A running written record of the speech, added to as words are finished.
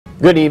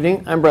Good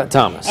evening, I'm Brett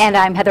Thomas. And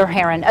I'm Heather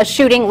Herron. A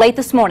shooting late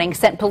this morning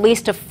sent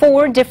police to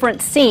 4 different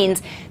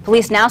scenes.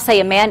 Police now say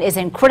a man is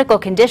in critical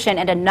condition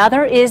and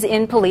another is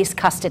in police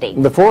custody.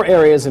 The 4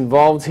 areas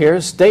involved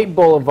here: State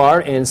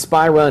Boulevard and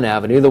Spy Run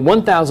Avenue, the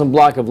 1000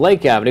 block of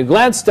Lake Avenue,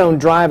 Gladstone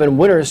Drive and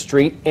Winter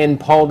Street, and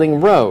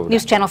Paulding Road.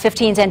 News Channel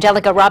 15's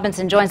Angelica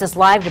Robinson joins us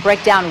live to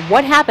break down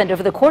what happened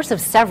over the course of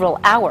several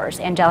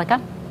hours.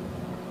 Angelica?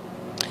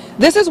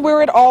 This is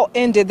where it all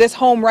ended, this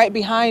home right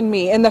behind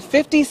me in the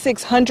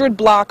 5600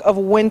 block of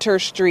Winter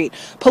Street.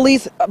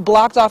 Police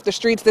blocked off the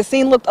streets. The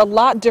scene looked a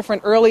lot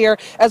different earlier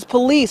as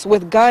police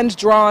with guns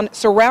drawn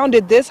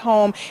surrounded this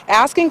home,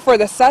 asking for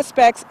the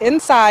suspects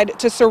inside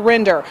to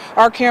surrender.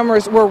 Our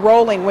cameras were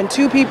rolling when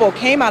 2 people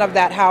came out of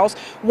that house,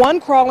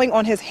 one crawling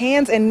on his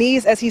hands and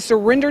knees as he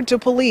surrendered to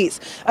police.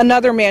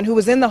 Another man who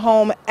was in the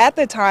home at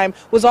the time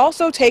was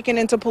also taken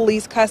into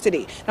police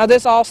custody. Now,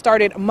 this all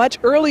started much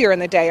earlier in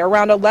the day,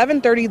 around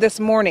 11:30 this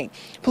morning.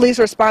 Police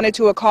responded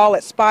to a call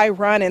at Spy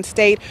Run and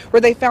State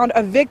where they found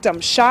a victim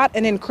shot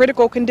and in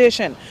critical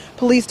condition.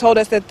 Police told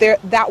us that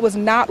that was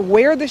not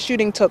where the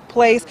shooting took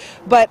place,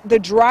 but the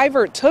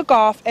driver took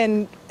off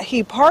and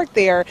he parked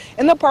there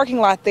in the parking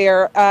lot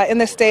there in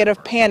the state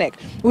of panic.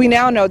 We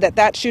now know that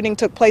that shooting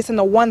took place in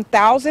the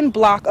 1000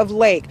 block of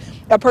Lake.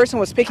 A person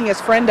was picking his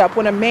friend up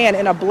when a man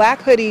in a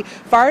black hoodie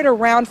fired a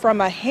round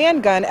from a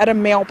handgun at a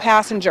male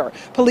passenger.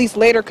 Police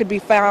later could be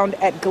found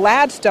at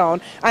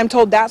Gladstone. I'm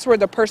told that's where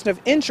the person of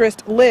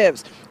interest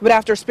lives. But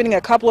after spending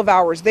a couple of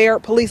hours there,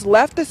 police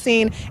left the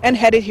scene and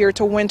headed here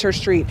to Winter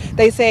Street.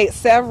 They say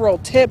several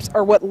tips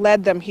are what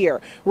led them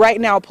here. Right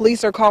now,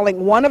 police are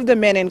calling one of the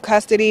men in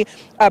custody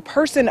a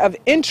person of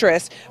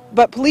interest,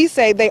 but police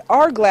say they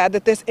are glad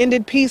that this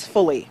ended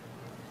peacefully.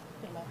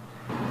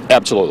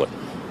 Absolutely,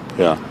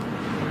 yeah.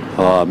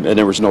 And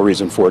there was no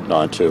reason for it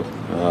not to.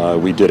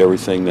 We did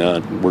everything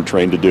that we're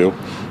trained to do,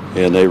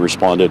 and they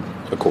responded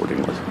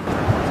accordingly.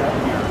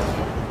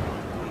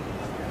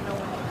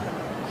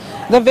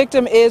 The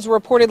victim is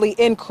reportedly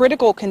in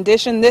critical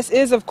condition. This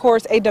is, of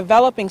course, a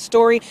developing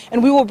story,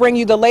 and we will bring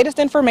you the latest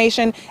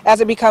information as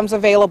it becomes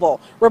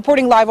available.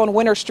 Reporting live on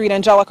Winter Street,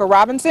 Angelica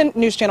Robinson,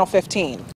 News Channel 15.